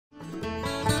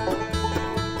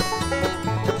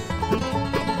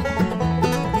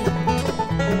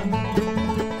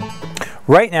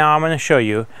Right now I'm going to show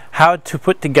you how to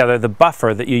put together the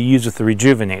buffer that you use with the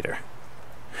Rejuvenator.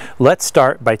 Let's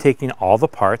start by taking all the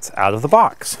parts out of the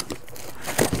box.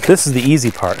 This is the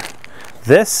easy part.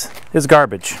 This is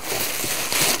garbage.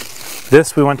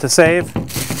 This we want to save.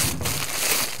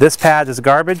 This pad is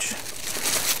garbage.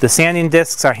 The sanding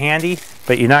discs are handy,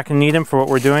 but you're not going to need them for what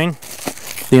we're doing.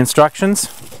 The instructions.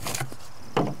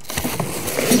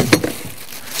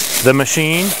 The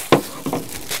machine.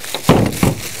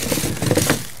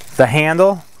 The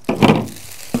handle.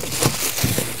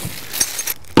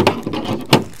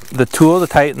 The tool to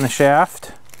tighten the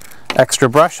shaft. Extra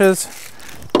brushes.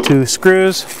 2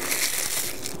 screws.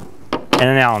 And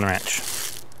an Allen wrench.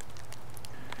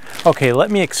 Okay, let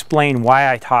me explain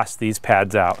why I tossed these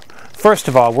pads out. First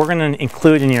of all, we're going to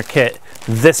include in your kit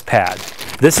this pad.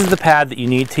 This is the pad that you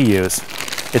need to use.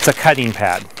 It's a cutting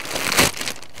pad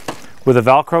with a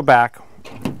Velcro back,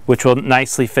 which will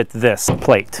nicely fit this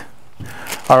plate.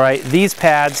 All right, these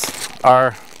pads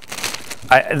are,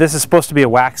 this is supposed to be a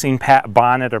waxing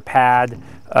bonnet or pad.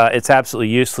 It's absolutely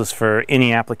useless for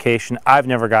any application. I've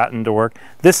never gotten to work.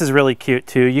 This is really cute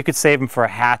too. You could save them for a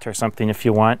hat or something if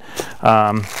you want.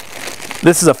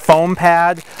 This is a foam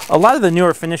pad. A lot of the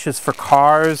newer finishes for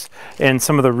cars and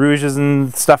some of the rouges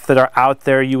and stuff that are out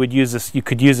there, you could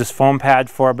use this foam pad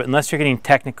for, but unless you're getting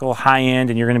technical, high-end,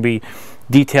 and you're going to be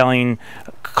detailing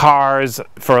cars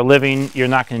for a living, you're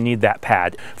not going to need that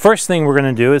pad. First thing we're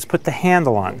going to do is put the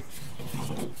handle on.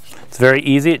 It's very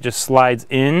easy. It just slides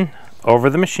in over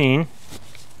the machine.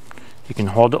 You can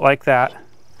hold it like that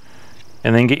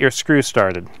and then get your screw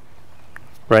started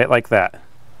right like that.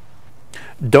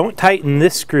 Don't tighten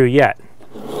this screw yet.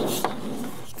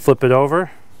 Flip it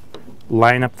over,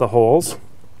 line up the holes,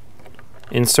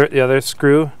 insert the other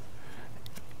screw,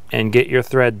 and get your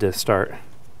thread to start.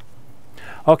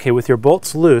 Okay, with your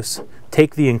bolts loose,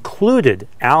 take the included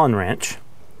Allen wrench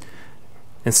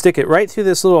and stick it right through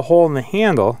this little hole in the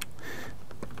handle,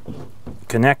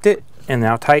 connect it, and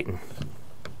now tighten.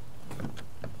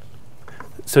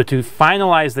 So to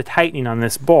finalize the tightening on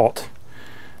this bolt,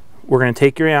 we're going to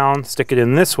take your Allen, stick it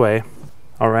in this way,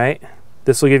 all right?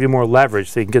 This will give you more leverage,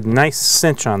 so you can get a nice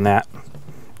cinch on that.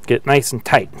 Get it nice and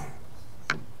tight.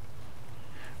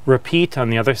 Repeat on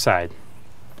the other side.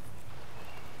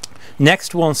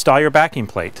 Next, we'll install your backing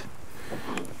plate.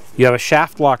 You have a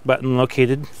shaft lock button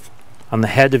located on the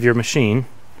head of your machine.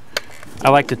 I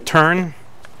like to turn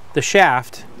the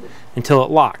shaft until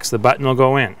it locks. The button will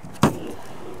go in.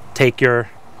 Take your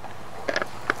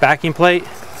backing plate,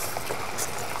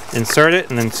 insert it,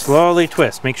 and then slowly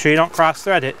twist. Make sure you don't cross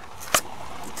thread it.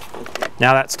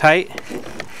 Now that's tight.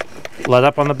 Let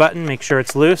up on the button, make sure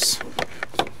it's loose,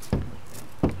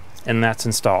 and that's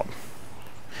installed.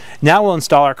 Now we'll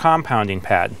install our compounding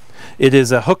pad. It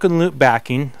is a hook and loop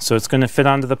backing, so it's going to fit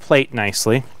onto the plate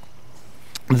nicely.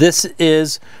 This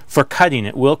is for cutting.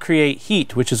 It will create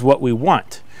heat, which is what we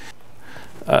want.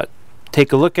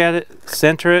 Take a look at it,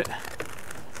 center it,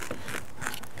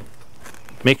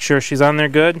 make sure she's on there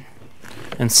good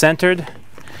and centered.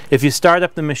 If you start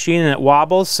up the machine and it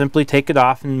wobbles, simply take it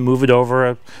off and move it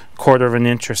over 1/4 of an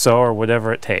inch or so, or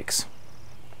whatever it takes.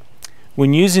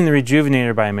 When using the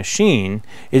Rejuvenator by machine,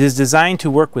 it is designed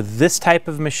to work with this type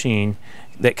of machine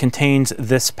that contains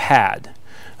this pad.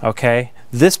 Okay?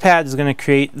 This pad is going to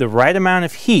create the right amount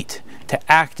of heat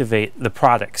to activate the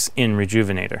products in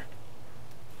Rejuvenator.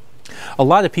 A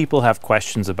lot of people have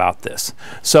questions about this.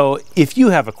 So if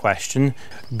you have a question,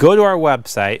 go to our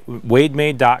website,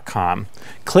 wademaid.com,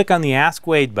 click on the Ask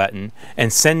Wade button,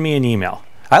 and send me an email.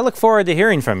 I look forward to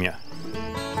hearing from you.